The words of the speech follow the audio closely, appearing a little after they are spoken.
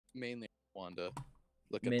mainly wanted to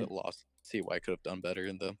look at Min the loss, see what I could have done better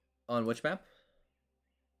in them. on which map?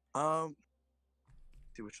 Um,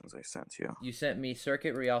 see which ones I sent you. You sent me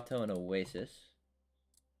Circuit, Rialto, and Oasis.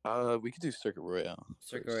 We could do Circuit Royale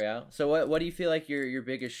Circuit first. Royale. So what do you feel like your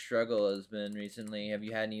biggest struggle has been recently? Have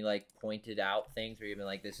you had any like pointed out things where you've been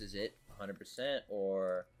like, this is it, 100%,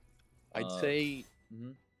 or? I'd say,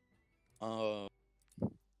 Mhm. uh,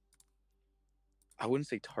 I wouldn't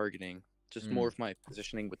say targeting, just more of my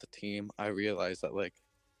positioning with the team. I realized that like,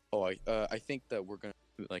 oh, I think that we're gonna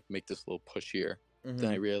like make this little push here.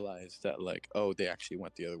 Then I realized that like, oh, they actually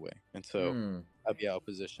went the other way, and so I'd be out of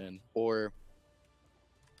position. Or,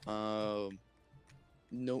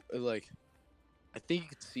 no, like I think you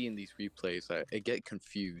could see in these replays, I get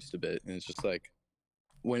confused a bit, and it's just like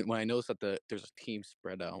when I notice that there's a team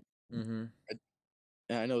spread out, I,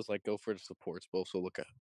 and I know it's like go for the supports, but also look at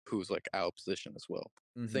who's like out of position as well.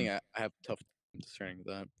 I think I have tough time discerning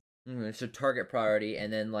that. So target priority,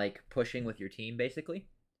 and then like pushing with your team, basically.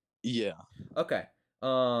 Yeah, Okay.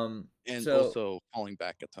 and So also falling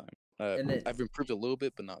back at time. and then I've improved a little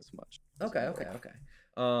bit, but not as much as okay, I okay, like. okay.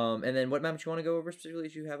 And then what map do you want to go over specifically?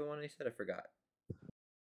 As you haven't one, you said I forgot.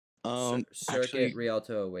 Circuit, Actually,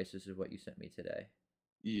 Rialto, Oasis is what you sent me today.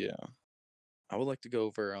 yeah, I would like to go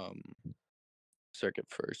over circuit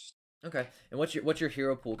first. Okay. And what's your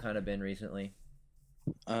hero pool kind of been recently?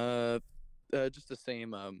 Just the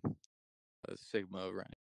same Sigma, Rein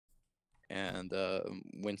and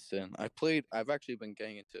Winston. I've actually been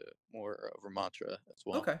getting into more Ramatra as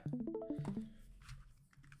well. Okay.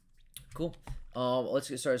 Cool. Let's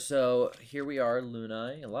get started. So here we are,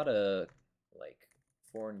 Lunai. A lot of like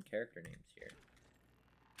foreign character names here.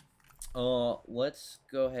 Let's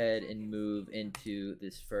go ahead and move into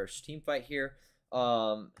this first team fight here.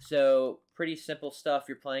 So pretty simple stuff.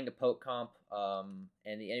 You're playing a poke comp,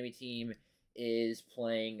 and the enemy team is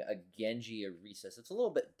playing a Genji Orisa. It's a little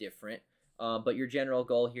bit different. But your general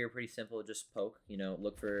goal here, pretty simple, just poke. You know,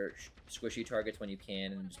 look for squishy targets when you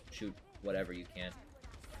can, and just shoot whatever you can.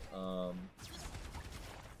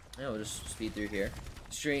 Yeah, we'll just speed through here.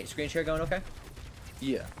 Screen share going okay?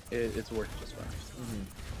 Yeah, it's working just fine.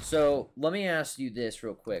 So let me ask you this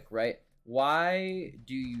real quick, right? Why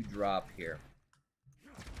do you drop here?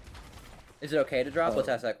 Is it okay to drop? Let's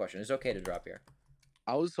ask that question. Is it okay to drop here?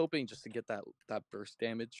 I was hoping just to get that burst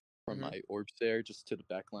damage from my orbs there, just to the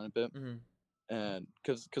back line a bit, and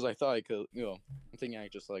because I thought I could, I'm thinking I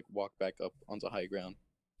just like walk back up onto high ground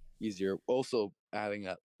easier. Also adding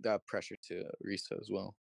that pressure to Risa as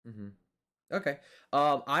well. Okay.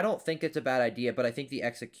 I don't think it's a bad idea, but I think the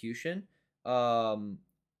execution. Hold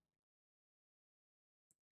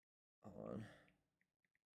on.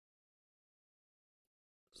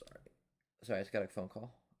 Sorry, I just got a phone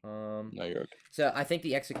call. No, you're okay. So I think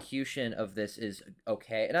the execution of this is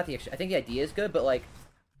okay. Not the I think the idea is good, but like,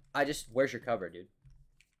 where's your cover, dude?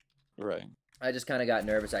 Right. I just kind of got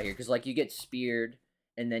nervous out here because like you get speared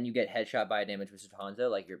and then you get headshot by a damage with Hanzo,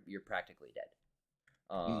 like you're practically dead.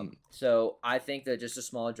 So I think that just a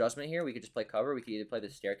small adjustment here, we could just play cover. We could either play the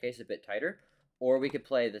staircase a bit tighter, or we could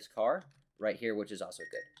play this car right here, which is also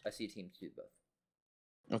good. I see teams do both.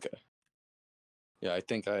 Okay. Yeah, I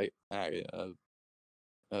think I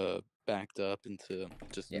backed up into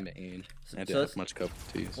just main. I didn't have much cover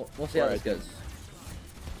to use. We'll see how this goes.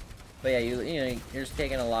 But yeah, you know you're just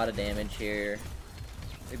taking a lot of damage here.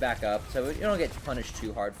 We back up, so you don't get punished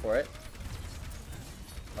too hard for it.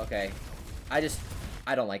 Okay, I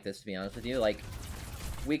don't like this, to be honest with you. Like,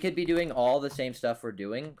 we could be doing all the same stuff we're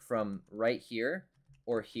doing from right here,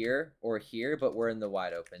 or here, or here, but we're in the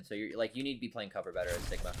wide open. So you're like, you need to be playing cover better as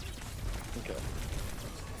Sigma. Okay.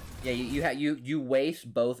 Yeah, you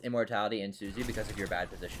waste both Immortality and Suzu because of your bad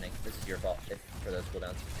positioning. This is your fault for those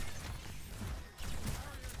cooldowns.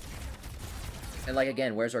 And like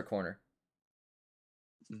again, where's our corner?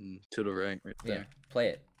 To the right there. Yeah, play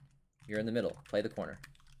it. You're in the middle. Play the corner.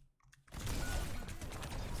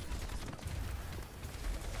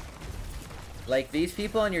 Like, these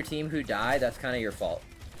people on your team who die, that's kind of your fault.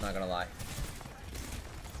 Not gonna lie.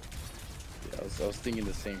 Yeah, I was thinking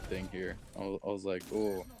the same thing here. I was like,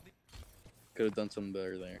 oh, could have done something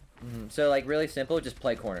better there. So, like, really simple, just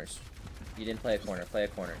play corners. You didn't play a corner. Play a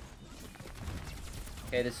corner.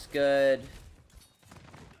 Okay, this is good.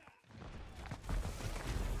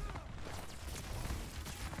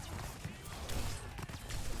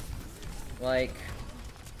 Like,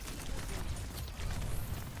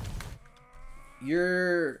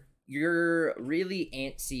 you're really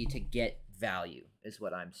antsy to get value is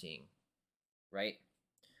what I'm seeing, right?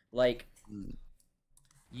 Like,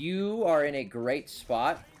 you are in a great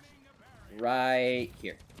spot right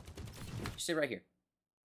here. Just sit right here.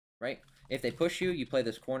 right? If they push you, you play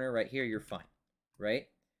this corner right here, you're fine, right?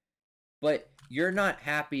 But you're not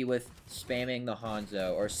happy with spamming the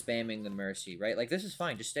Hanzo or spamming the Mercy, right? Like, this is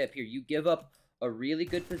fine. Just stay up here. You give up a really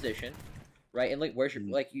good position, right? And, like, where's your...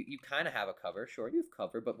 Like, you kind of have a cover. Sure, you have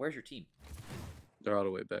cover, but where's your team? They're all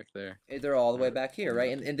the way back there. They're all the way back here,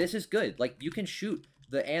 right? And this is good. Like, you can shoot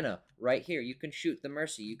the Ana right here. You can shoot the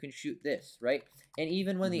Mercy. You can shoot this, right? And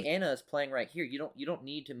even when the Ana is playing right here, you don't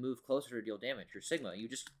need to move closer to deal damage. Your Sigma, you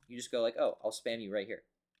just go like, oh, I'll spam you right here.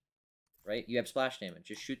 Right? You have splash damage.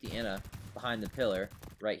 Just shoot the Ana behind the pillar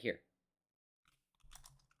right here.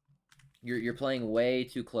 You're playing way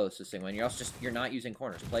too close to Sigma, and you're also you're not using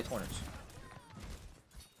corners. Play corners.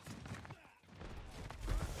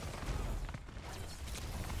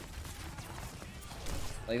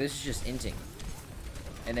 Like, this is just inting.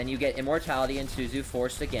 And then you get Immortality and Suzu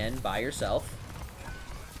forced again by yourself.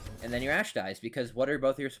 And then your Ashe dies, because what are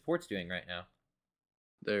both of your supports doing right now?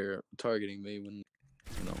 They're targeting me when,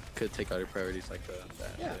 you know, could take out your priorities like the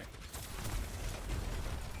Ashe. Yeah.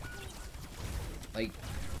 Like,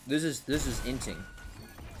 this is inting.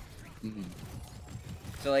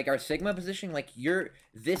 So, like, our Sigma positioning, like,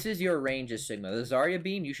 this is your range as Sigma. The Zarya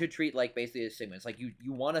beam, you should treat, like, basically as Sigma. It's like,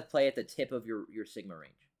 you want to play at the tip of your Sigma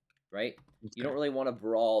range, right? Okay. You don't really want to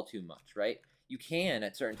brawl too much, right? You can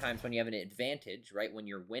at certain times when you have an advantage, right? When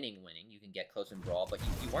you're winning, you can get close and brawl, but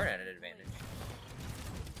you weren't at an advantage.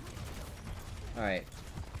 Alright.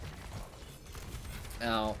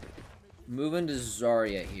 Now, moving to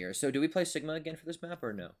Zarya here. So, do we play Sigma again for this map,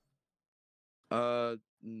 or no?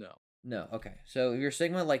 No. No, okay. So, your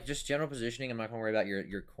Sigma, like, just general positioning, I'm not going to worry about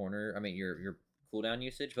your corner, I mean, your cooldown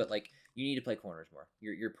usage, but, like, you need to play corners more.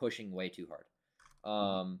 You're pushing way too hard.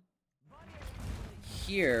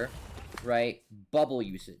 Here, right, bubble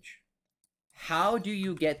usage. How do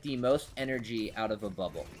you get the most energy out of a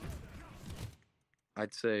bubble?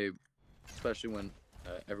 I'd say, especially when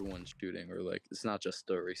everyone's shooting, or like it's not just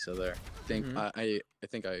story. So there, I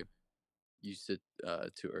think I used it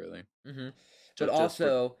too early. But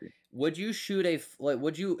also, would you shoot if a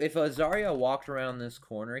Zarya walked around this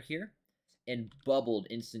corner here and bubbled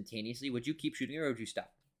instantaneously, would you keep shooting her, or would you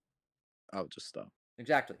stop? I would just stop.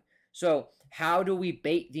 Exactly. So, how do we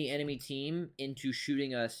bait the enemy team into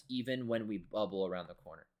shooting us even when we bubble around the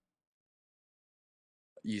corner?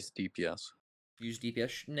 Use DPS. Use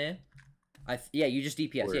DPS? Nah. Yeah, you just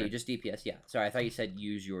DPS. Or... Yeah, you just DPS. Yeah. Sorry, I thought you said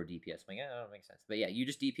use your DPS. I'm like, yeah, that don't make sense. But yeah, you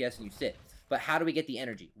just DPS and you sit. But how do we get the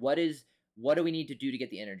energy? What do we need to do to get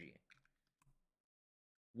the energy?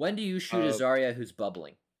 When do you shoot a Zarya who's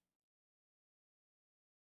bubbling?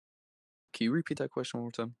 Can you repeat that question one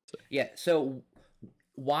more time? Sorry. Yeah, so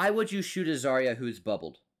why would you shoot a Zarya who's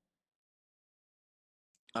bubbled?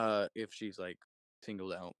 If she's like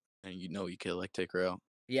singled out and you know you can like take her out.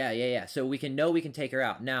 Yeah. So we can take her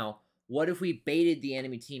out. Now, what if we baited the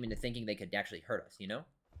enemy team into thinking they could actually hurt us, you know?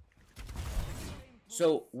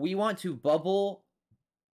 So we want to bubble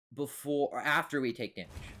before or after we take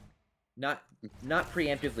damage. Not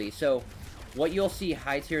preemptively. So what you'll see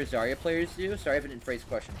high tier Zarya players do, sorry if I didn't phrase the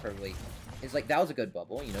question perfectly, is like, that was a good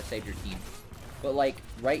bubble, you know, saved your team. But like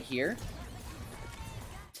right here,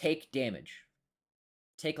 take damage.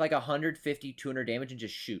 Take like 150, 200 damage and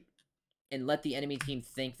just shoot. And let the enemy team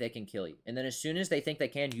think they can kill you. And then as soon as they think they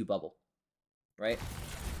can, you bubble. Right?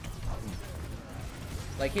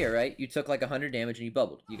 Like here, right? You took like 100 damage and you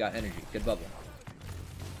bubbled. You got energy. Good bubble.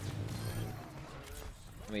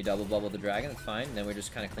 And we double bubble the dragon. That's fine. And then we're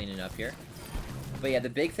just kind of cleaning up here. But yeah, the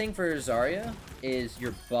big thing for Zarya is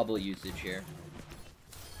your bubble usage here.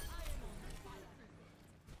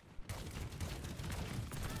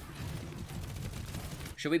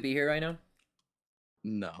 Should we be here right now?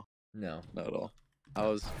 No. No. Not at all. I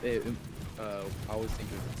was thinking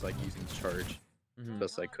it's like using charge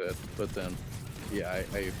best I could, but then yeah, I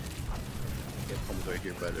get pulled right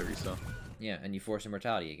here by the reset. Yeah, and you force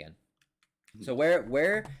immortality again. So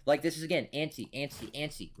where like this is again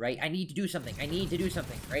antsy, right? I need to do something,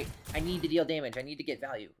 right? I need to deal damage, I need to get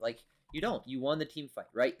value. Like, you don't. You won the team fight,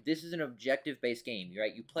 right? This is an objective-based game,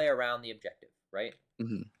 right? You play around the objective, right?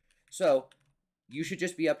 So you should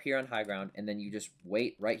just be up here on high ground, and then you just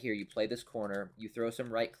wait right here. You play this corner. You throw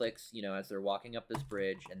some right clicks, you know, as they're walking up this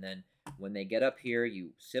bridge, and then when they get up here, you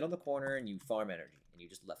sit on the corner and you farm energy, and you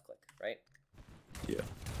just left click, right? Yeah.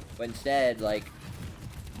 But instead, like,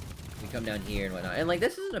 we come down here and whatnot. And, like,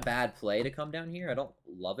 this isn't a bad play to come down here. I don't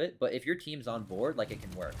love it, but if your team's on board, like, it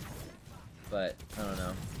can work. But, I don't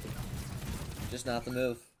know. Just not the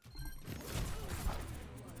move.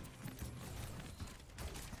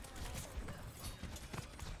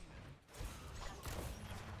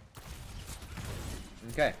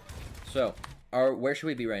 Okay, so Where should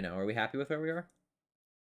we be right now? Are we happy with where we are?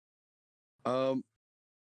 No.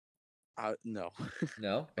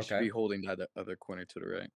 No? I should Okay. be holding that other corner to the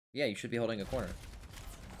right. Yeah, you should be holding a corner.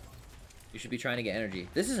 You should be trying to get energy.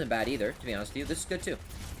 This isn't bad either, to be honest with you. This is good too.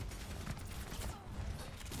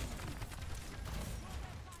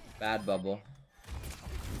 Bad bubble.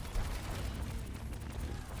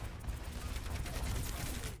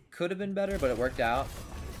 Could have been better, but it worked out.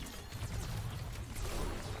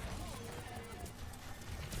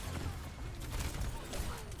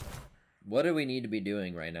 What do we need to be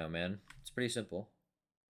doing right now, man? It's pretty simple.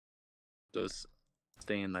 Just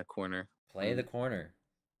stay in that corner. Play the corner.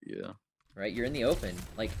 Yeah. Right? You're in the open.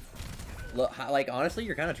 Like, look, like honestly,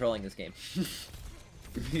 you're kind of trolling this game.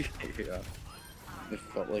 Yeah. It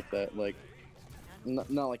felt like that. Like, not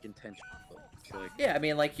like intentional. But like... Yeah, I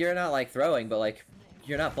mean, like you're not like throwing, but like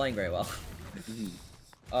you're not playing very well.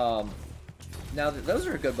 Now those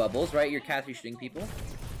are good bubbles, right? You're casually shooting people.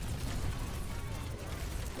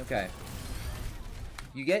 Okay.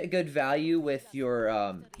 You get good value with your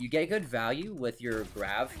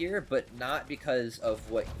grav here, but not because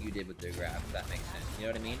of what you did with the grav, if that makes sense. You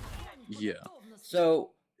know what I mean? Yeah.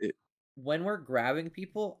 So when we're grabbing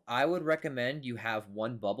people, I would recommend you have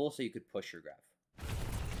one bubble so you could push your grav.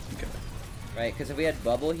 Okay. Right? Because if we had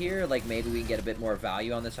bubble here, like maybe we can get a bit more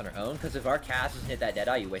value on this on our own. Because if our cast doesn't hit that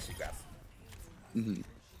Deadeye, you wasted grav. And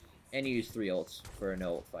you use 3 ults for a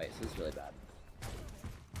no ult fight, so this is really bad.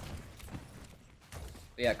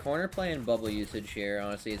 But yeah, corner play and bubble usage here,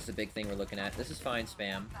 honestly, it's the big thing we're looking at. This is fine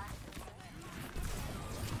spam.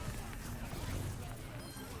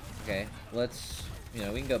 Okay, let's, you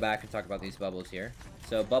know, we can go back and talk about these bubbles here.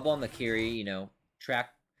 So bubble on the Kiri, you know, track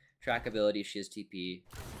ability, she has TP.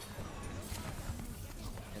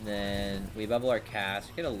 And then we bubble our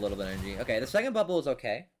cast, get a little bit of energy. Okay, the second bubble is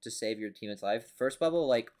okay to save your teammate's life. First bubble,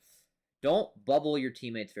 like, don't bubble your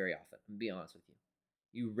teammates very often. I'm gonna be honest with you.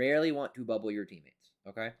 You rarely want to bubble your teammates,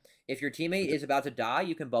 okay? If your teammate is about to die,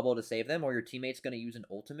 you can bubble to save them, or your teammate's going to use an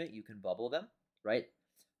ultimate, you can bubble them, right?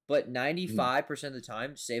 But 95% of the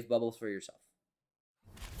time, save bubbles for yourself.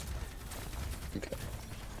 Okay.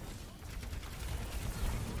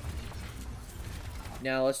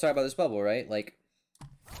 Now, let's talk about this bubble, right? Like,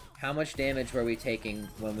 how much damage were we taking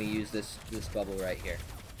when we use this bubble right here?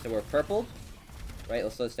 So we're purpled, right?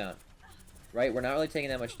 Let's slow this down. Right, we're not really taking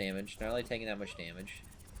that much damage. Not really taking that much damage.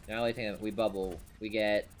 Not really taking that. We bubble. We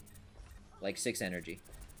get like 6 energy.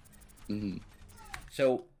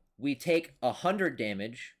 So we take 100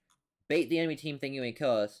 damage, bait the enemy team thinking we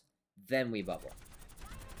kill us, then we bubble.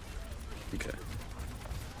 Okay.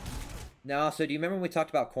 Now, so do you remember when we talked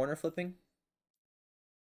about corner flipping?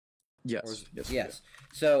 Yes. Yes.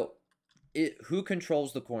 So, who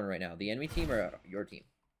controls the corner right now? The enemy team or your team?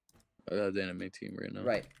 The enemy team right now.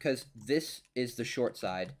 Right, because this is the short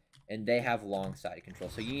side, and they have long side control.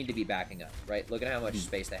 So you need to be backing up, right? Look at how much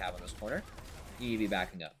space they have on this corner. You need to be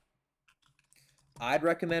backing up. I'd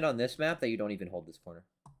recommend on this map that you don't even hold this corner.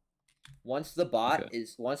 Once the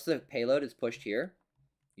once the payload is pushed here,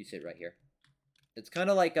 you sit right here. It's kind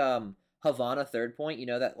of like Havana third point. You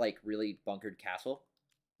know that like really bunkered castle.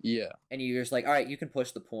 Yeah. And you're just like, all right, you can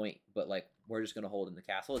push the point, but like we're just gonna hold in the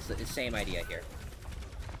castle. It's the same idea here.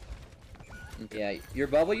 Okay. Yeah, your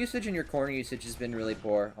bubble usage and your corner usage has been really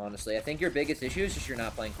poor, honestly. I think your biggest issue is just you're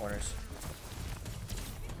not playing corners.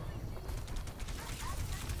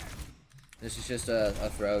 This is just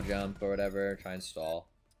a throw, jump, or whatever. Try and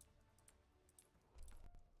stall.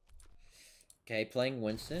 Okay, playing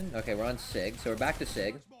Winston. Okay, we're on Sig, so we're back to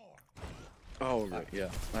Sig. Oh, right, yeah.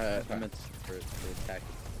 I meant for attack.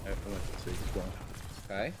 I went to Sig as well.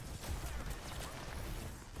 Okay.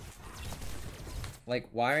 Like,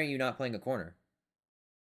 why are you not playing a corner?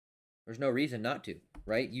 There's no reason not to,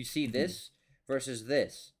 right? You see this versus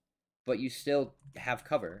this, but you still have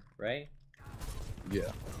cover, right?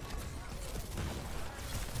 Yeah.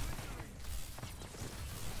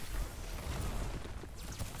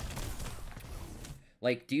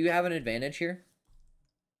 Like, do you have an advantage here?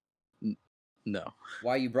 No.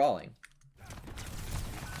 Why are you brawling?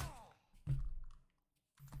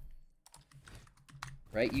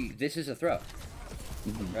 Right? This is a throw.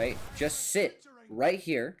 Right? Just sit right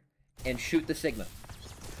here and shoot the Sigma.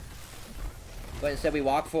 But instead we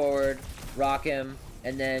walk forward, rock him,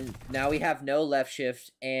 and then now we have no left shift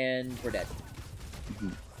and we're dead.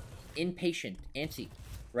 Impatient, antsy,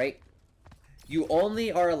 right? You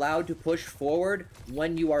only are allowed to push forward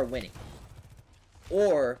when you are winning.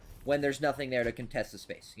 Or when there's nothing there to contest the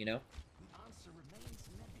space, you know?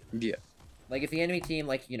 Yeah. Like if the enemy team,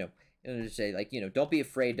 like, you know, just say, like, you know, don't be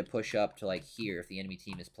afraid to push up to, like, here if the enemy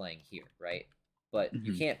team is playing here, right? But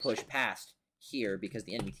you can't push past here because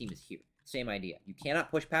the enemy team is here. Same idea. You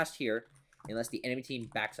cannot push past here unless the enemy team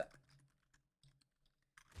backs up.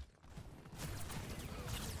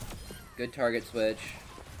 Good target switch.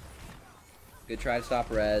 Good try to stop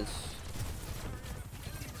res.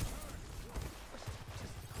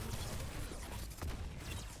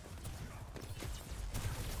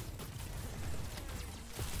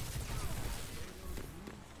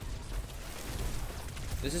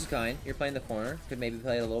 This is kind. You're playing the corner. Could maybe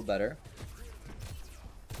play it a little better.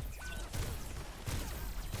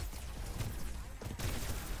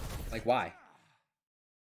 Like, why?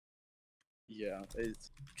 Yeah,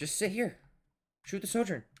 it's... Just sit here. Shoot the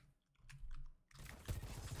Sojourn.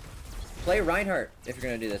 Play Reinhardt if you're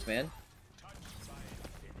going to do this, man.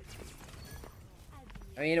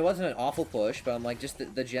 I mean, it wasn't an awful push, but I'm like, just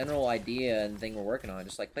the general idea and thing we're working on.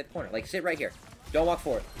 Just, like, play the corner. Like, sit right here. Don't walk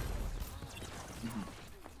forward.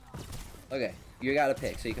 Okay, you got to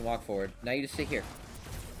pick, so you can walk forward. Now you just sit here.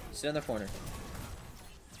 Sit in the corner.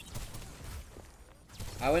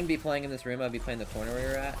 I wouldn't be playing in this room. I'd be playing the corner where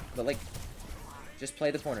you're at. But, like, just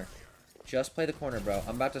play the corner. Just play the corner, bro.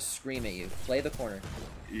 I'm about to scream at you. Play the corner.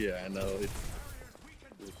 Yeah, I know. It's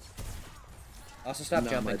also, stop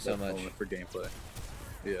jumping so much. For gameplay.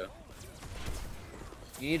 Yeah.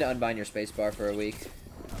 You need to unbind your spacebar for a week.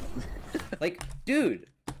 Like, dude,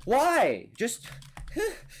 why? Just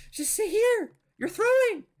sit here. You're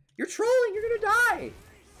throwing. You're trolling. You're gonna die.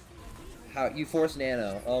 How you force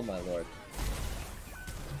nano? Oh my lord.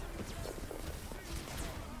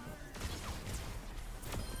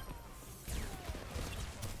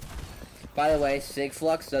 By the way, Sig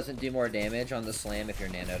Flux doesn't do more damage on the slam if you're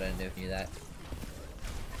nanoed. I didn't know if you knew that.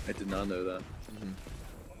 I did not know that.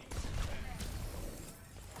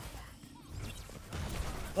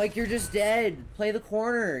 Like, you're just dead. Play the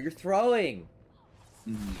corner. You're throwing.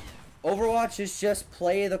 Overwatch is just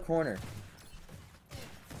play the corner.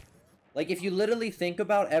 Like, if you literally think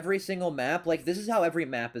about every single map, like, this is how every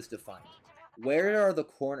map is defined. Where are the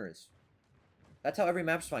corners? That's how every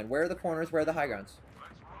map's defined. Where are the corners? Where are the high grounds?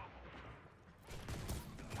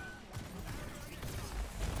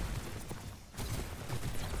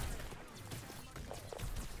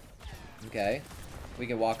 Okay. We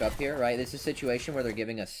can walk up here, right? This is a situation where they're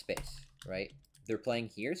giving us space, right? They're playing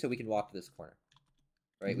here, so we can walk to this corner.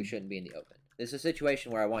 Right? We shouldn't be in the open. This is a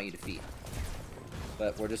situation where I want you to feed.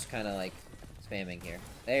 But we're just kind of, like, spamming here.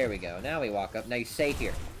 There we go. Now we walk up. Now you stay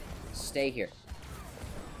here. Stay here.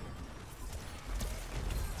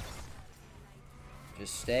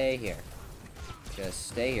 Just stay here. Just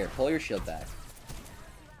stay here. Pull your shield back.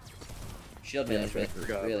 Shield management is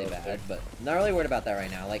really bad, but I'm not really worried about that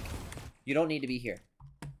right now. Like, you don't need to be here.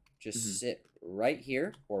 Just sit right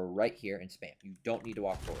here or right here and spam. You don't need to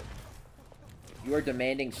walk forward. You are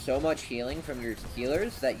demanding so much healing from your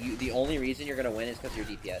healers that the only reason you're going to win is because of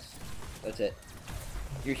your DPS. That's it.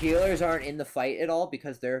 Your healers aren't in the fight at all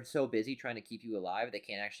because they're so busy trying to keep you alive they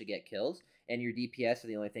can't actually get kills. And your DPS are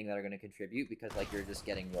the only thing that are going to contribute because, like, you're just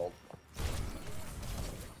getting rolled.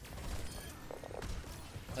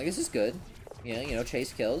 Like, this is good. Yeah, you know,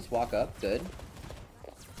 chase kills, walk up, good.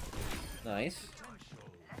 Nice.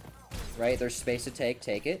 Right, there's space to take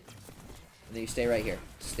it. And then you stay right here.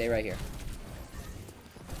 Stay right here.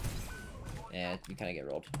 Yeah, you kind of get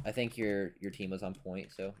rolled. I think your team was on point,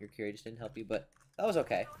 so your carry just didn't help you, but that was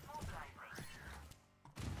okay.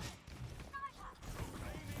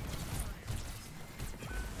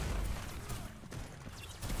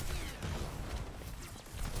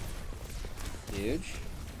 Huge.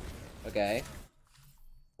 Okay.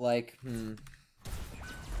 Like,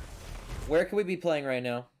 where could we be playing right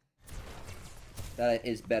now? That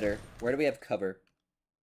is better. Where do we have cover?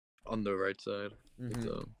 On the right side.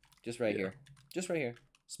 Just right here. Just right here.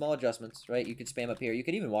 Small adjustments, right? You could spam up here. You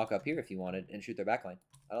could even walk up here if you wanted and shoot their backline.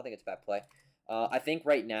 I don't think it's bad play. I think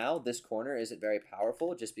right now this corner isn't very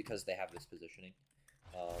powerful just because they have this positioning.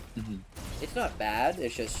 It's not bad.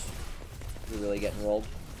 It's just we're really getting rolled.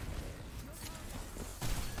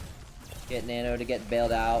 Get nano to get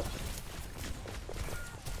bailed out.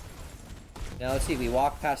 Now let's see. We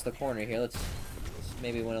walk past the corner here. Let's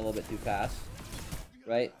maybe went a little bit too fast,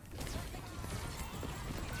 right?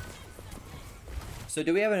 So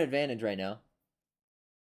do we have an advantage right now?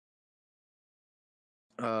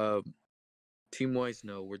 Team-wise,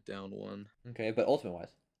 no, we're down 1. Okay, but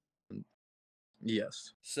ultimate-wise?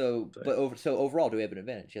 Yes. So, so overall, do we have an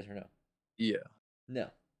advantage? Yes or no? Yeah. No.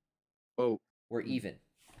 Oh. We're even.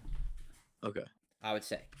 Okay. I would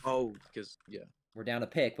say. Oh, because, yeah. We're down a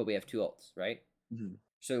pick, but we have 2 ults, right?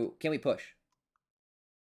 So, can we push?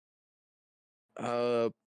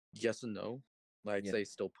 Yes and no. I'd say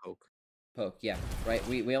still poke. Poke, yeah. Right,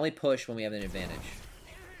 we only push when we have an advantage.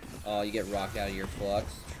 Oh, you get rocked out of your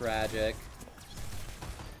flux. Tragic.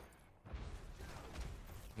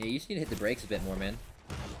 Yeah, you just need to hit the brakes a bit more, man.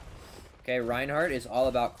 Okay, Reinhardt is all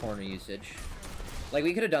about corner usage. Like,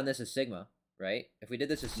 we could have done this as Sigma, right? If we did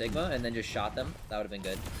this as Sigma and then just shot them, that would have been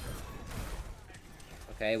good.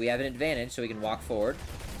 Okay, we have an advantage, so we can walk forward.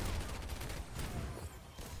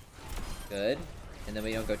 Good. And then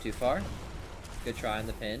we don't go too far. Good try on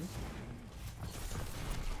the pin.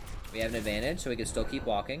 We have an advantage, so we can still keep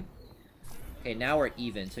walking. Okay, now we're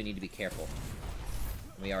even, so we need to be careful.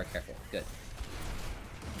 We are careful. Good.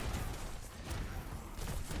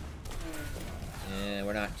 Yeah,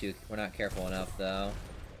 we're not careful enough, though.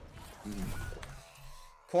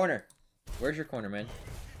 Corner. Where's your corner, man?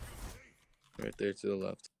 Right there to the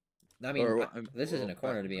left. I mean, this isn't a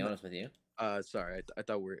corner, to be honest with you. Sorry, I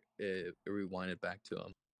thought it rewinded back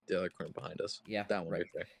to the other corner behind us. Yeah, that one right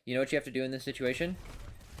there. You know what you have to do in this situation?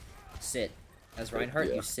 Sit. As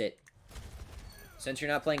Reinhardt, you sit. Since you're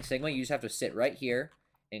not playing Sigma, you just have to sit right here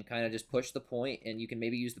and kind of just push the point, and you can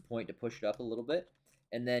maybe use the point to push it up a little bit.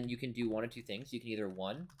 And then you can do one of two things. You can either,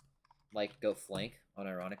 one, like, go flank,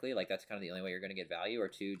 unironically, like that's kind of the only way you're going to get value, or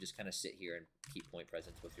two, just kind of sit here and keep point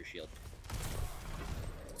presence with your shield.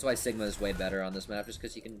 That's why Sigma is way better on this map, just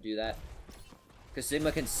because you can do that. Because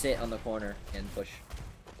Sigma can sit on the corner and push.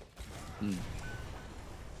 Don't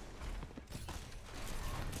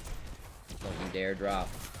you dare drop.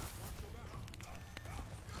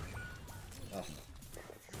 Oh.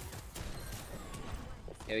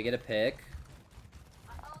 Okay, we get a pick.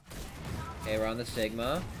 Okay, we're on the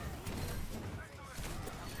Sigma.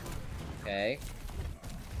 Okay.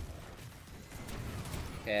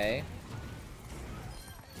 Okay.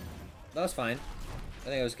 That was fine. I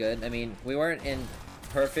think it was good. I mean, we weren't in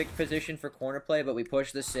perfect position for corner play, but we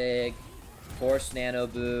pushed the Sig, forced nano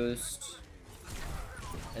boost,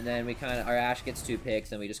 and then we kind of, our Ashe gets 2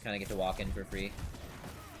 picks, and we just kind of get to walk in for free.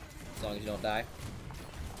 As long as you don't die.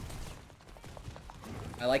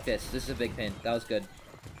 I like this. This is a big pin. That was good.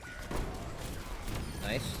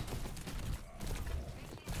 Nice.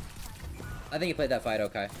 I think he played that fight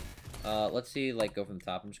okay. Let's see, like, go from the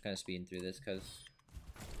top. I'm just kind of speeding through this, because...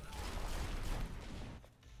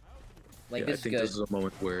 Like, this I think is good. this is a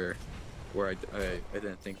moment where I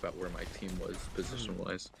didn't think about where my team was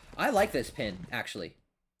position-wise. I like this pin, actually.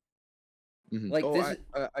 Like, this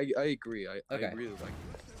I agree. I really like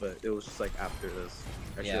it. But it was just, like, after this.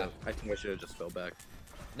 I think I should have just fell back.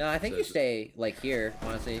 No, I think you stay, like, here,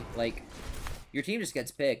 honestly. Like, your team just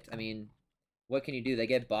gets picked. I mean, what can you do? They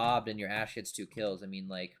get bobbed and your Ashe gets 2 kills. I mean,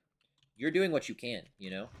 like, you're doing what you can, you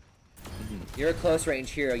know? You're a close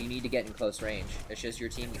range hero. You need to get in close range. It's just your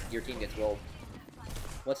team gets rolled.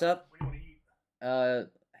 What's up? What do you want to eat?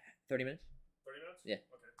 30 minutes? 30 minutes? Yeah. Okay.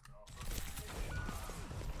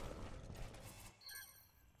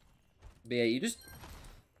 But yeah, you just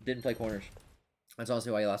didn't play corners. That's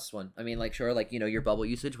honestly why you lost this one. I mean, like, sure, like, you know, your bubble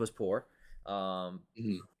usage was poor.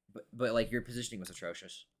 But like, your positioning was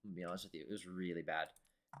atrocious. To be honest with you, it was really bad.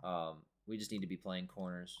 We just need to be playing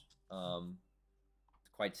corners. It's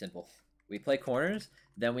quite simple. We play corners,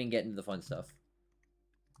 then we can get into the fun stuff.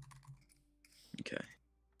 Okay.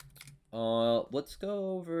 Let's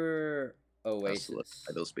go over Oasis.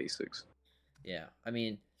 Those basics. Yeah, I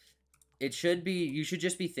mean, it should be. You should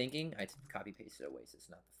just be thinking. I copy pasted Oasis,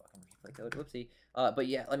 not the fucking replay code. Whoopsie. But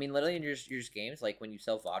yeah, I mean, literally in your games, like when you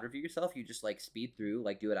self-VOD review yourself, you just like speed through,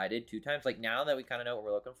 like do what I did 2 times. Like now that we kind of know what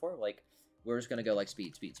we're looking for, like we're just gonna go like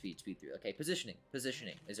speed through. Okay, positioning.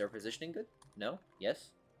 Is our positioning good? No.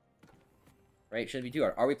 Yes. Right. Shouldn't be too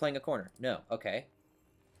hard. Are we playing a corner? No. Okay.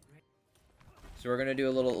 So we're gonna do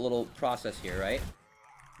a little process here, right?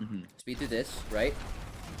 Speed through this, right?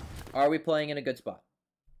 Are we playing in a good spot?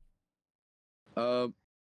 Almost.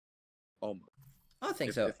 I don't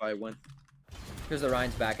think so. If I went, because the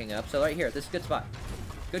Rein's backing up. So right here, this is a good spot.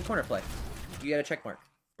 Good corner play. You get a check mark,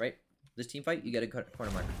 right? This team fight, you get a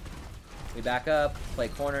corner mark. We back up, play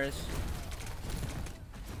corners.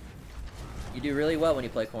 You do really well when you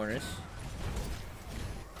play corners.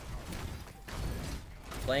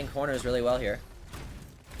 Playing corners really well here.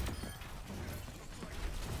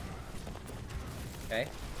 Okay.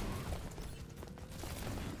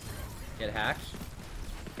 Get hacked.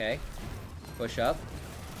 Okay. Push up.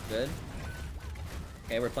 Good.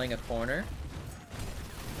 Okay, we're playing a corner.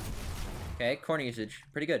 Okay, corner usage.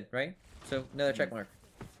 Pretty good, right? So, another check mark.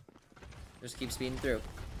 Just keep speeding through.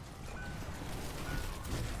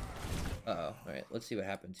 Uh-oh. Alright, let's see what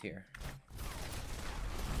happens here.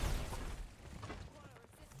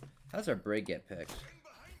 How does our Brig get picked?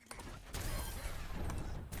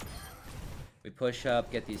 We push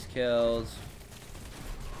up, get these kills.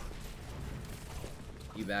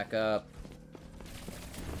 You back up.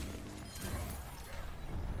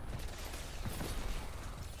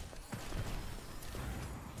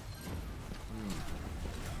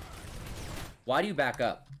 Why do you back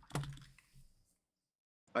up?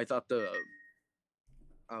 I thought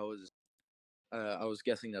I was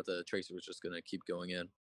guessing that the Tracer was just gonna keep going in,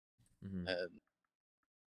 and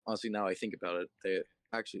honestly, now I think about it, they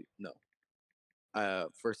actually no.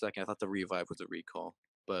 For a second, I thought the revive was a recall,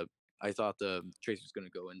 but I thought the Tracer was gonna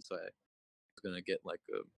go inside. Was gonna get like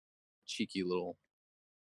a cheeky little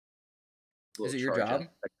Is it your charge job?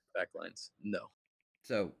 at back lines. No.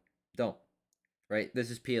 So don't. Right? This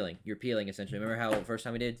is peeling. You're peeling essentially. Remember how the first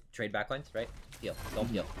time we did trade backlines, right? Peel.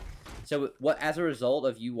 Don't peel. So what? As a result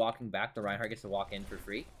of you walking back, the Reinhardt gets to walk in for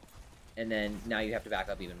free, and then now you have to back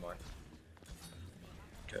up even more.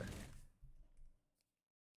 Okay.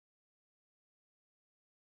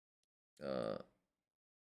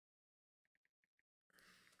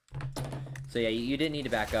 So yeah, you didn't need to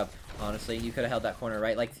back up. Honestly, you could have held that corner,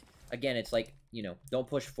 right? Like again, it's like, you know, don't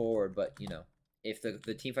push forward, but you know, if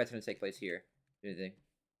the team fight's gonna take place here, do you think?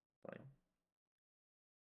 Fine.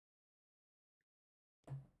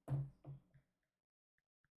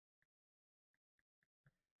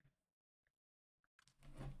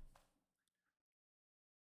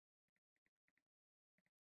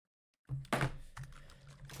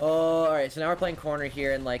 Oh, alright, so now we're playing corner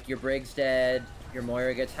here, and like your Brig's dead, your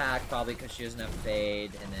Moira gets hacked probably because she doesn't have fade,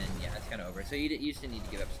 and then yeah, it's kind of over. So you just didn't need to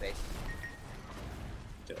give up space.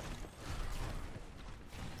 Okay.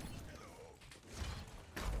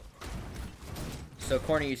 So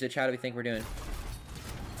corner usage, how do we think we're doing?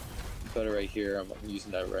 Better right here. I'm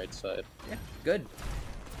using that right side. Yeah, good.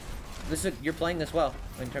 You're playing this well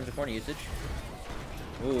in terms of corner usage.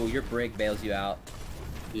 Ooh, your Brig bails you out.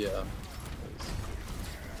 Yeah.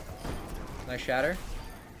 Nice shatter.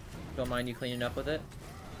 Don't mind you cleaning up with it.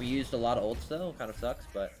 We used a lot of ults though, kind of sucks,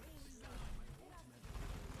 but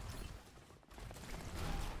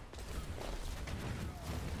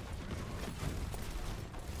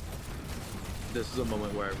this is a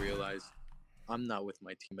moment where I realized I'm not with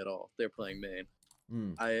my team at all. They're playing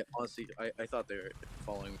main. I honestly, I thought they were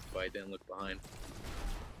following, but I didn't look behind.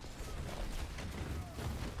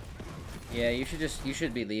 yeah, you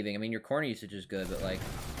should be leaving. I mean, your corner usage is good, but like,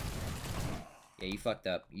 yeah, you fucked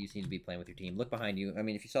up. You just need to be playing with your team. Look behind you. I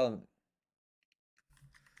mean, if you saw them.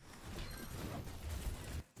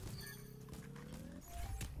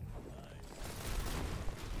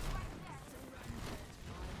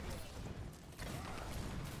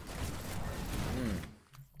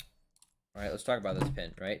 All right, let's talk about this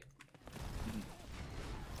pin, right?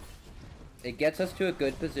 It gets us to a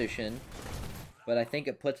good position, but I think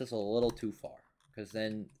it puts us a little too far. Because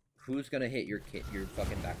then, who's gonna hit your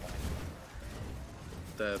fucking backline?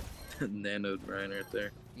 That nano Rein right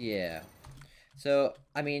there. Yeah. So,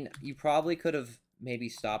 I mean, you probably could have maybe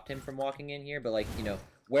stopped him from walking in here, but like, you know,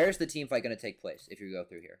 where's the team fight gonna take place if you go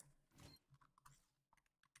through here?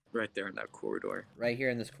 Right there in that corridor. Right here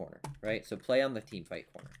in this corner, right? So play on the team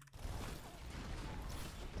fight corner.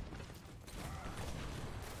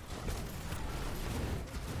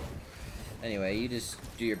 Anyway, you just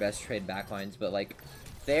do your best trade backlines, but like,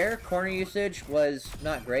 their corner usage was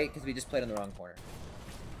not great because we just played on the wrong corner.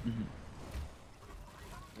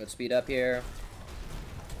 Let's speed up here.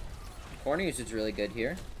 Corner usage is really good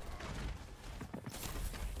here.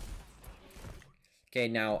 Okay,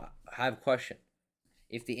 now I have a question.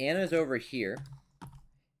 If the Ana is over here,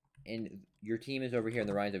 and your team is over here and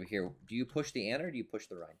the Rein's over here, do you push the Ana or do you push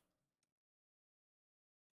the Rein?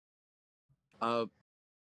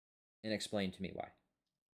 And explain to me why.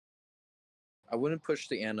 I wouldn't push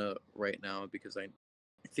the Ana right now because I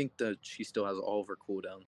think that she still has all of her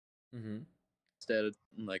cooldown. Instead,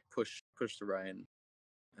 like push the Rein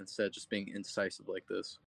instead of just being indecisive like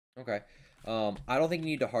this. Okay. I don't think you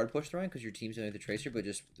need to hard push the Rein because your team's doing the Tracer, but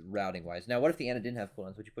just routing wise. Now, what if the Ana didn't have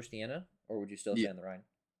cooldowns? Would you push the Ana, or would you still stay on the Rein?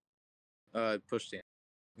 Push the Ana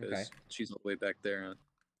because she's all the way back there. And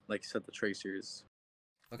like you said, the Tracer is.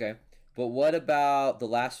 Okay. But what about the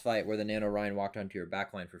last fight where the Nano Rein walked onto your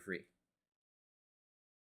backline for free?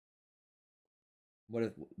 What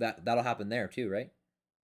if that'll happen there too, right?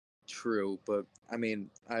 True, but I mean,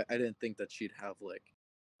 I didn't think that she'd have like,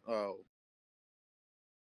 oh,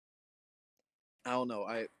 I don't know.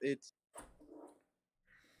 It's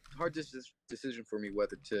hard decision for me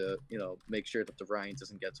whether to make sure that the Ryan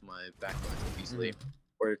doesn't get to my backline easily,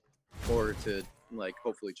 or to like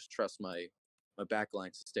hopefully just trust my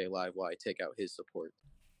backlines to stay alive while I take out his support.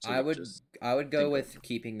 So I would go with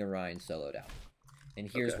keeping the Rein soloed out. And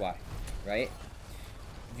here's Okay. why, right?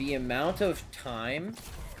 The amount of time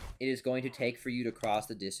it is going to take for you to cross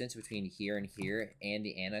the distance between here and here and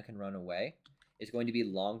the Ana can run away is going to be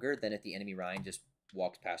longer than if the enemy Rein just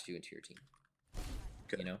walks past you into your team.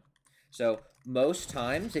 Okay. You know? So most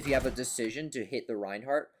times, if you have a decision to hit the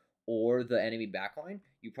Reinhardt or the enemy backline,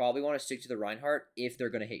 you probably want to stick to the Reinhardt if they're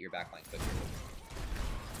going to hit your backline quicker.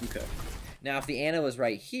 Okay. Now, if the Ana was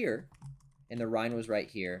right here and the Rein was right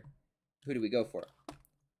here, who do we go for?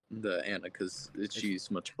 The Ana, because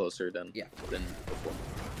she's much closer than before.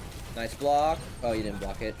 Nice block. Oh, you didn't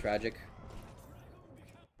block it. Tragic.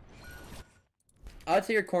 I'd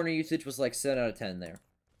say your corner usage was like 7 out of 10 there,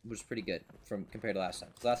 which is pretty good from compared to last time.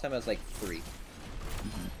 Because last time I was like 3.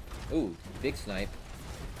 Ooh, big snipe.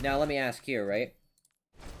 Now let me ask here, right?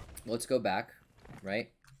 Let's go back,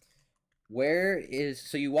 right?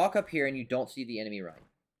 So you walk up here and you don't see the enemy Rein.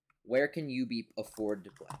 Where can you be afford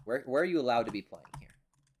to play? Where are you allowed to be playing here?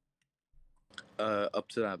 Up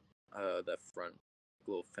to that front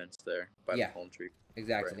little fence there by the palm tree.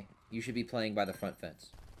 Exactly. Right. You should be playing by the front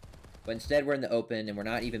fence. But instead we're in the open and we're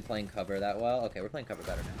not even playing cover that well. Okay, we're playing cover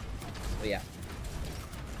better now. But yeah.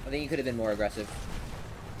 I think you could have been more aggressive.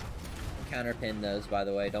 Counterpin those, by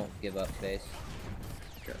the way. Don't give up space.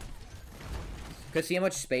 Okay. Because see how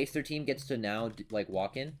much space their team gets to now, like,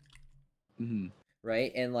 walk in? Mm-hmm.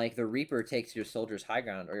 Right? And, like, the Reaper takes your soldier's high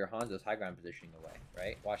ground or your Hanzo's high ground positioning away.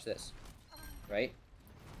 Right? Watch this. Right?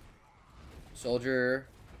 Soldier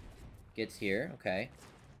gets here. Okay.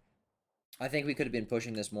 I think we could have been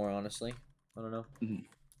pushing this more, honestly. I don't know. Mm-hmm.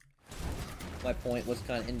 My point was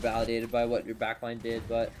kind of invalidated by what your backline did,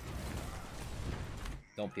 but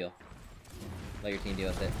don't peel. Let your team deal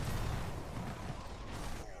with it.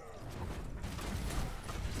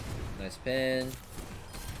 Nice pin.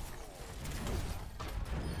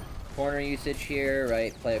 Corner usage here,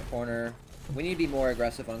 right? Play a corner. We need to be more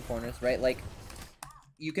aggressive on corners, right? Like,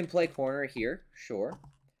 you can play corner here, sure.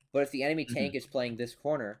 But if the enemy tank is playing this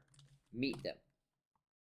corner, meet them.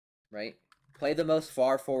 Right? Play the most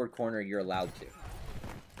far forward corner you're allowed to.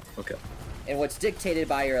 Okay. And what's dictated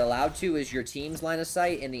by you're allowed to is your team's line of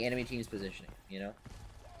sight and the enemy team's positioning, you know?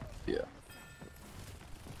 Yeah.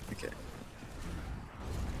 Okay.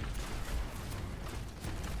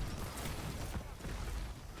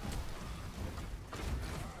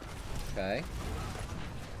 Okay.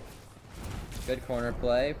 Good corner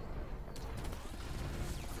play.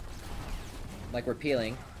 Like we're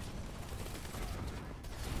peeling.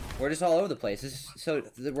 We're just all over the place.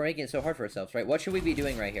 We're making it so hard for ourselves, right? What should we be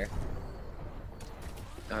doing right here?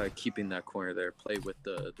 Keeping that corner there. Play with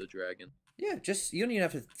the dragon. Yeah, you don't even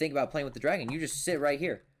have to think about playing with the dragon. You just sit right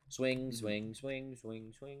here. Swing, swing, swing,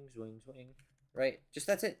 swing, swing, swing, swing. Right?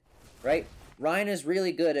 That's it. Right? Rein is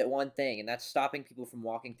really good at one thing, and that's stopping people from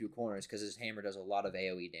walking through corners because his hammer does a lot of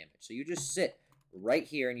AoE damage. So you just sit right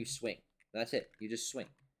here and you swing. That's it. You just swing.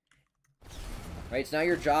 Right? It's now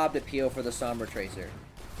your job to peel for the Sombra Tracer.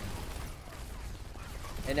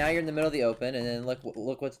 And now you're in the middle of the open, and then look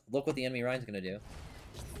what the enemy Rein's gonna do.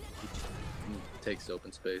 Takes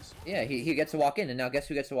open space. Yeah, he gets to walk in, and now guess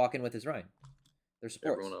who gets to walk in with his Rein? Their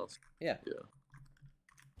supports. Everyone else. Yeah.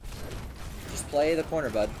 Yeah. Just play the corner,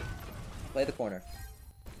 bud. Play the corner.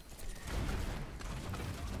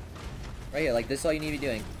 Right here, like this is all you need to be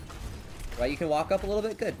doing. Right, you can walk up a little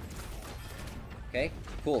bit, good. Okay,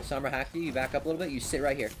 cool. Sombra hacked you, you back up a little bit, you sit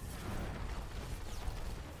right here.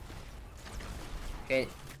 Okay.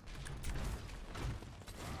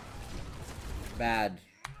 Bad.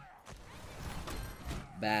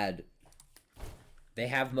 Bad. They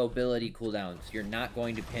have mobility cooldowns. You're not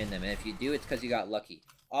going to pin them. And if you do, it's because you got lucky.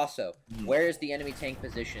 Also, where is the enemy tank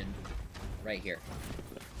positioned? Right here.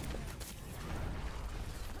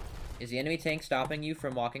 Is the enemy tank stopping you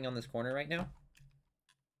from walking on this corner right now?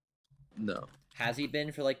 No. Has he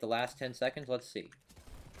been for like the last 10 seconds? Let's see.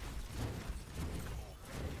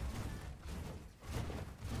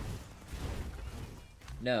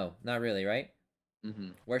 No, not really, right? Mm-hmm.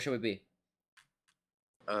 Where should we be?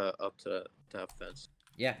 Up to that fence.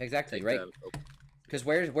 Yeah, exactly, Take right? that Because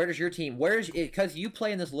where does your team? Because you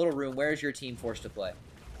play in this little room. Where is your team forced to play?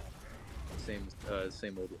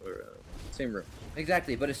 same room.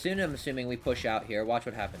 Exactly, but I'm assuming we push out here. Watch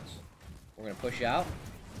what happens. We're gonna push out.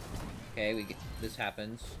 Okay, this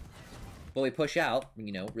happens. But we push out,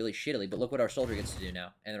 you know, really shittily. But look what our soldier gets to do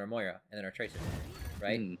now, and then our Moira, and then our Tracer,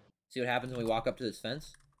 right? See what happens when we walk up to this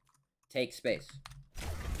fence? Take space.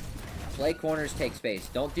 Play corners, take space.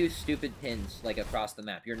 Don't do stupid pins like across the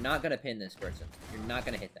map. You're not gonna pin this person. You're not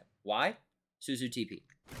gonna hit them. Why? Suzu TP.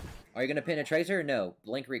 Are you gonna pin a Tracer? No.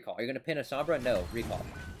 Blink recall. Are you gonna pin a Sombra? No. Recall.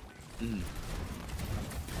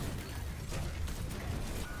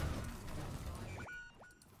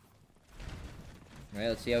 Alright,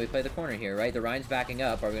 let's see how we play the corner here, right? The Rein's backing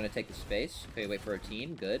up. Are we going to take the space? Okay, wait for our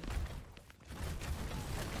team. Good.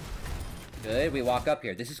 Good. We walk up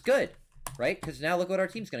here. This is good, right? Because now look what our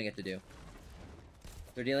team's going to get to do.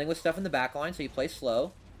 They're dealing with stuff in the back line, so you play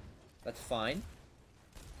slow. That's fine.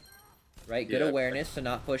 Right? Good awareness to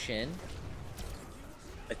not push in.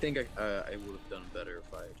 I think I would have done better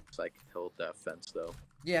if I just, like, held that fence, though.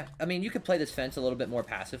 Yeah, I mean, you could play this fence a little bit more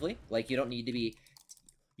passively. Like, you don't need to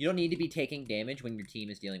be taking damage when your team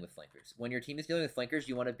is dealing with flankers. When your team is dealing with flankers,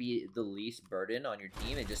 you want to be the least burden on your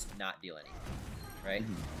team and just not deal any, right?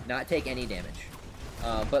 Not take any damage.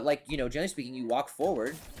 But, like, you know, generally speaking, you walk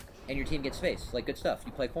forward and your team gets space. Like, good stuff.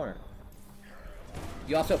 You play corner.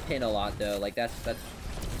 You also pin a lot, though. Like, that's...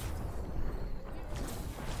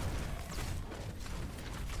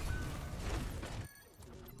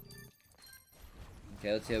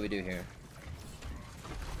 Okay, let's see how we do here.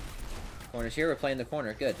 Corner's here. We're playing the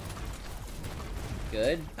corner. Good.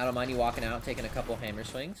 Good. I don't mind you walking out, taking a couple hammer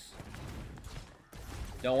swings.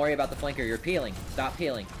 Don't worry about the flanker. You're peeling. Stop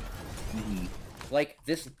peeling. Like,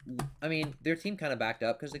 this... I mean, their team kind of backed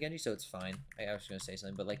up because of Genji, so it's fine. I was going to say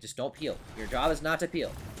something, but, like, just don't peel. Your job is not to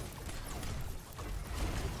peel.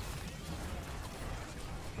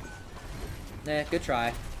 Nah, good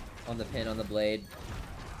try on the pin on the blade.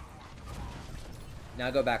 Now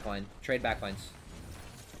go backline. Trade backlines.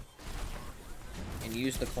 And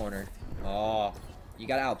use the corner. Oh, you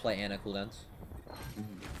gotta outplay Ana cooldowns.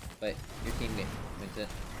 But your team wins it.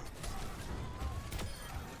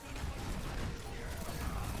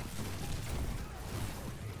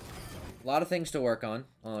 A lot of things to work on,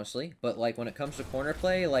 honestly. But, like, when it comes to corner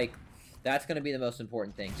play, like, that's gonna be the most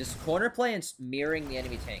important thing. Just corner play and mirroring the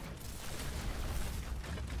enemy tank.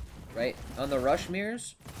 Right? On the rush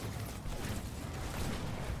mirrors...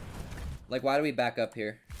 Like, why do we back up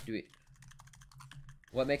here?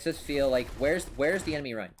 What makes us feel like... Where's the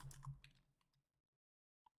enemy Rein?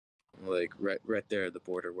 Like, right there at the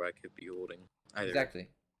border where I could be holding. Exactly.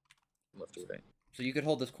 Left or right. So you could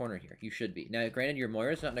hold this corner here. You should be. Now, granted, your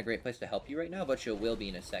Moira's not in a great place to help you right now, but she will be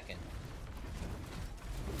in a second.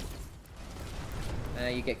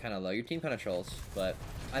 You get kind of low. Your team kind of trolls, but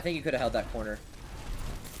I think you could have held that corner.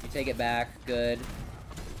 You take it back. Good.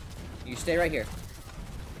 You stay right here.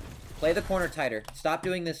 Play the corner tighter. Stop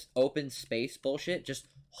doing this open space bullshit. Just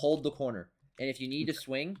hold the corner. And if you need to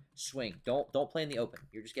swing, swing. Don't play in the open.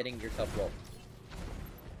 You're just getting yourself rolled.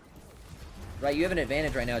 Right, you have an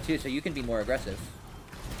advantage right now too, so you can be more aggressive.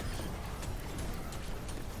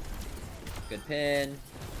 Good pin.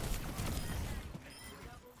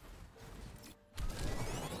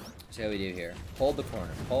 See how we do here. Hold the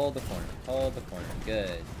corner. Hold the corner. Hold the corner.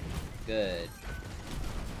 Good. Good.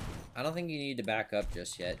 I don't think you need to back up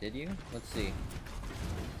just yet, did you? Let's see.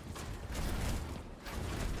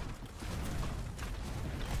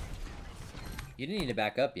 You didn't need to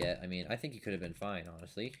back up yet. I mean, I think you could have been fine,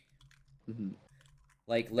 honestly.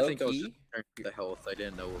 Like, low key... I was just the health. I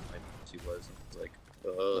didn't know what my P2 was. I was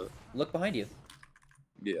like, Look behind you.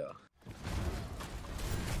 Yeah.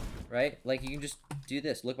 Right? Like, you can just do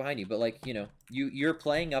this. Look behind you. But, like, you know, you're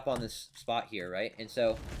playing up on this spot here, right? And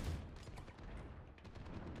so...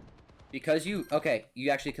 Because you... Okay, you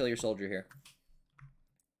actually kill your soldier here.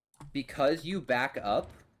 Because you back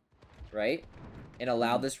up, right? And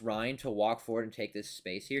allow this Rein to walk forward and take this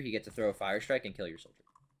space here, he gets to throw a fire strike and kill your soldier.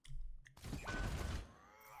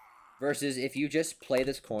 Versus if you just play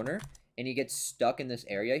this corner and he gets stuck in this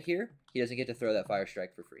area here, he doesn't get to throw that fire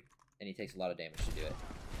strike for free. And he takes a lot of damage to do it.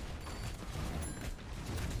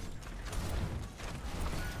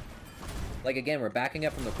 Like, again, we're backing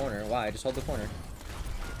up from the corner. Why? Just hold the corner.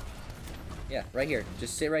 Yeah, right here.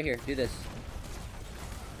 Just sit right here. Do this.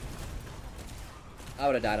 I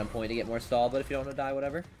would have died on point to get more stall, but if you don't want to die,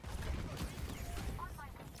 whatever.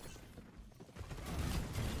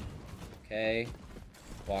 Okay.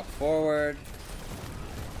 Walk forward.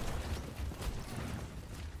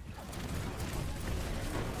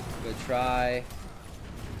 Good try.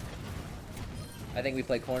 I think we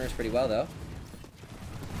play corners pretty well, though.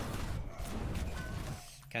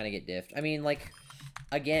 Kind of get diffed. I mean, like,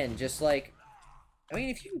 again, just like... I mean,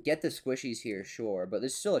 if you can get the squishies here, sure, but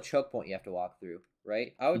there's still a choke point you have to walk through,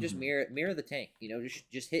 right? I would just mirror the tank, you know,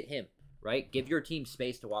 just hit him, right? Give your team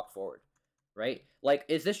space to walk forward, right? Like,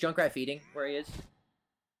 is this Junkrat feeding where he is?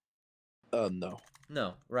 No.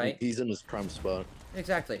 No, right? He's in his prime spot.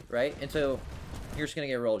 Exactly, right? And so, you're just going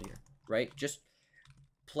to get rolled here, right? Just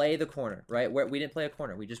play the corner, right? Where we didn't play a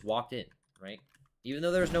corner, we just walked in, right? Even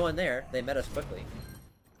though there was no one there, they met us quickly.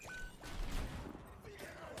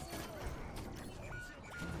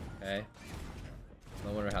 Okay.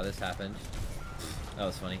 I wonder how this happened. That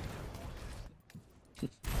was funny.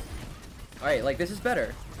 Alright, like, this is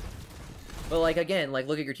better. But, like, again, like,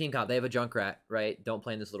 look at your team comp. They have a Junkrat, right? Don't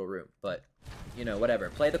play in this little room. But, you know, whatever.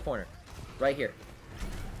 Play the corner. Right here.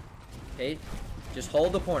 Okay? Just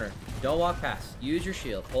hold the corner. Don't walk past. Use your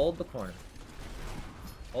shield. Hold the corner.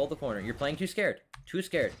 Hold the corner. You're playing too scared. Too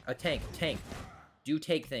scared. A tank. Tank. Do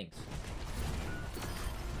take things.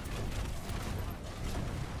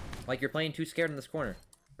 Like, you're playing too scared in this corner.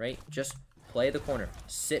 Right? Just play the corner.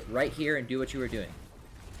 Sit right here and do what you were doing.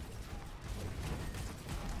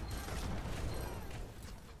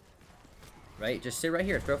 Right? Just sit right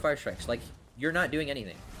here. Throw fire strikes. Like, you're not doing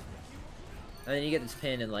anything. And then you get this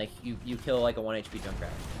pin and, like, you kill, like, a 1 HP Junkrat.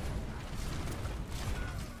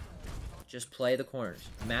 Just play the corners.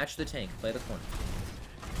 Match the tank. Play the corner.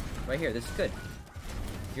 Right here. This is good.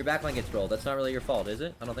 Your backline gets rolled. That's not really your fault, is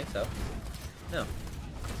it? I don't think so. No.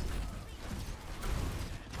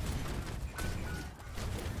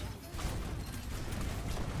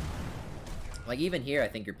 Like, even here, I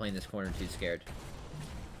think you're playing this corner too scared.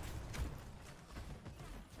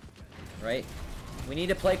 Right? We need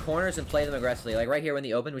to play corners and play them aggressively. Like, right here when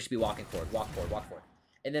they open, we should be walking forward. Walk forward, walk forward.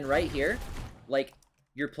 And then right here, like,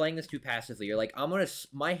 you're playing this too passively. You're like,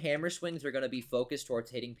 my hammer swings are going to be focused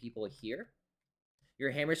towards hitting people here.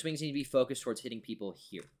 Your hammer swings need to be focused towards hitting people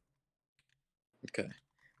here. Okay.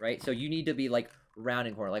 Right? So you need to be, like,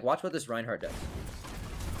 rounding corner. Like, watch what this Reinhardt does.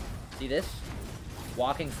 See this?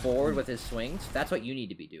 Walking forward with his swings. That's what you need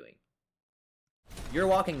to be doing. You're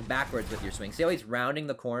walking backwards with your swing. See how he's rounding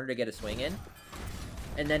the corner to get a swing in?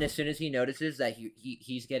 And then as soon as he notices that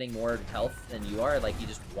he's getting more health than you are, like, he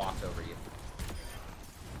just walks over you.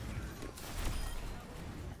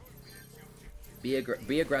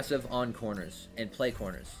 Be aggressive on corners and play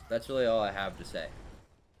corners. That's really all I have to say.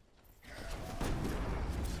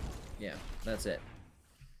 Yeah, that's it.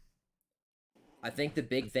 I think the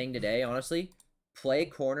big thing today, honestly, play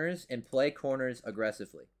corners and play corners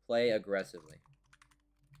aggressively. Play aggressively.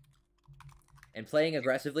 And playing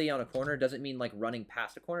aggressively on a corner doesn't mean, like, running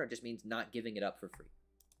past a corner. It just means not giving it up for free.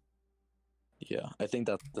 Yeah, I think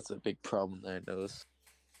that's a big problem that I notice.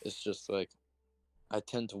 It's just, like, I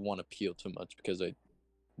tend to want to peel too much because I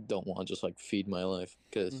don't want to just, like, feed my life.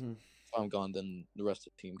 Because if I'm gone, then the rest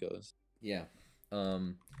of the team goes. Yeah.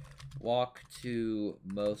 Walk to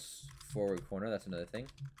most forward corner. That's another thing.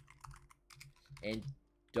 And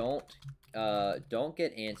don't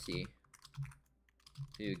get antsy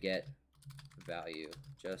to get value.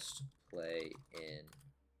 Just play in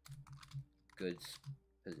good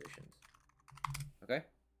positions. Okay.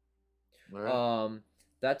 All right.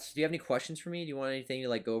 Do you have any questions for me? Do you want anything to,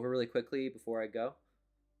 like, go over really quickly before I go?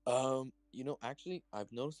 You know, actually,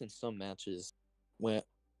 I've noticed in some matches when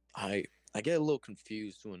I get a little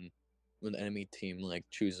confused when the enemy team, like,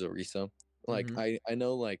 chooses Orisa. Like, I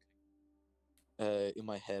know, like, in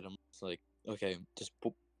my head, I'm just like, okay, just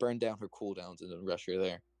burn down her cooldowns and then rush her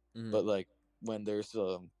there. But, like, when there's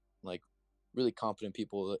like, really competent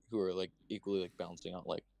people who are, like, equally, like, balancing out,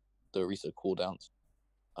 like, the Orisa cooldowns,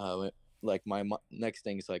 like, my next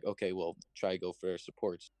thing is like, okay, well, try to go for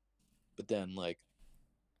supports, but then, like,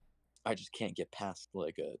 I just can't get past,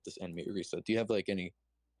 like, this enemy Orisa. Do you have, like, any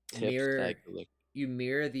tips? You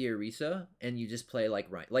mirror the Orisa and you just play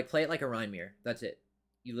like Rein. Like, play it like a Rein mirror. That's it.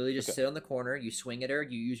 You literally just sit on the corner, you swing at her,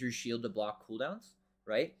 you use your shield to block cooldowns,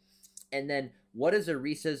 right? And then what is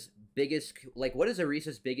Orisa's biggest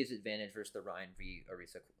advantage versus the Rein v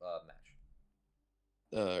Orisa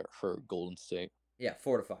match? Her golden state. Yeah,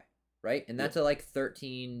 fortify, right? And that's a, like,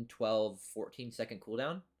 13, 12, 14 second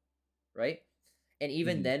cooldown, right? And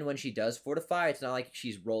even then, when she does fortify, it's not like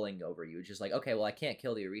she's rolling over you. It's just like, okay, well, I can't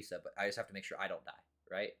kill the Orisa, but I just have to make sure I don't die,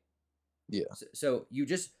 right? Yeah. So you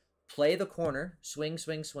just play the corner, swing,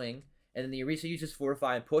 swing, swing, and then the Orisa uses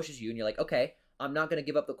fortify and pushes you, and you're like, okay, I'm not going to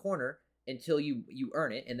give up the corner until you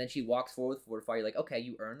earn it. And then she walks forward with fortify. You're like, okay,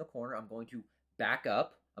 you earn the corner. I'm going to back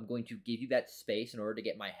up. I'm going to give you that space in order to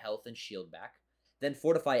get my health and shield back. Then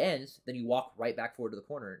fortify ends. Then you walk right back forward to the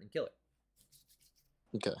corner and kill it.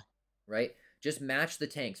 Okay. Right? Just match the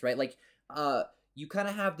tanks, right? Like, you kind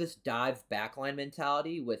of have this dive backline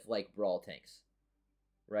mentality with, like, brawl tanks,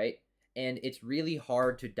 right? And it's really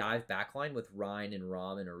hard to dive backline with Rein and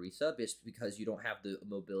Rom and Orisa just because you don't have the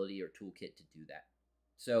mobility or toolkit to do that.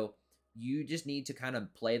 So you just need to kind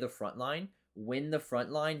of play the front line, win the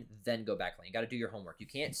front line, then go backline. You got to do your homework. You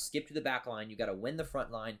can't skip to the back line. You got to win the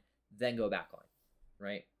front line, then go backline,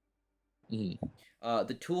 right? The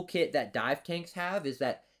toolkit that dive tanks have is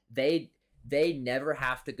that they never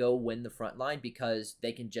have to go win the front line because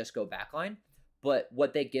they can just go backline. But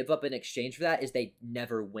what they give up in exchange for that is they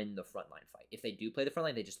never win the frontline fight. If they do play the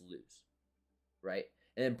frontline, they just lose, right?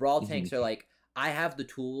 And then brawl tanks are like, I have the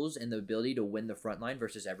tools and the ability to win the front line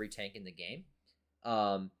versus every tank in the game.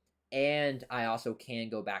 And I also can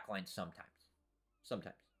go backline sometimes.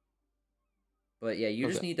 But yeah, you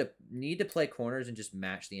just need to play corners and just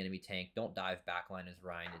match the enemy tank. Don't dive backline as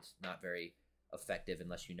Rein. It's not very effective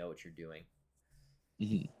unless you know what you're doing.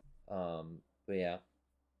 Mm-hmm. But yeah.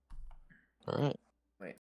 All right.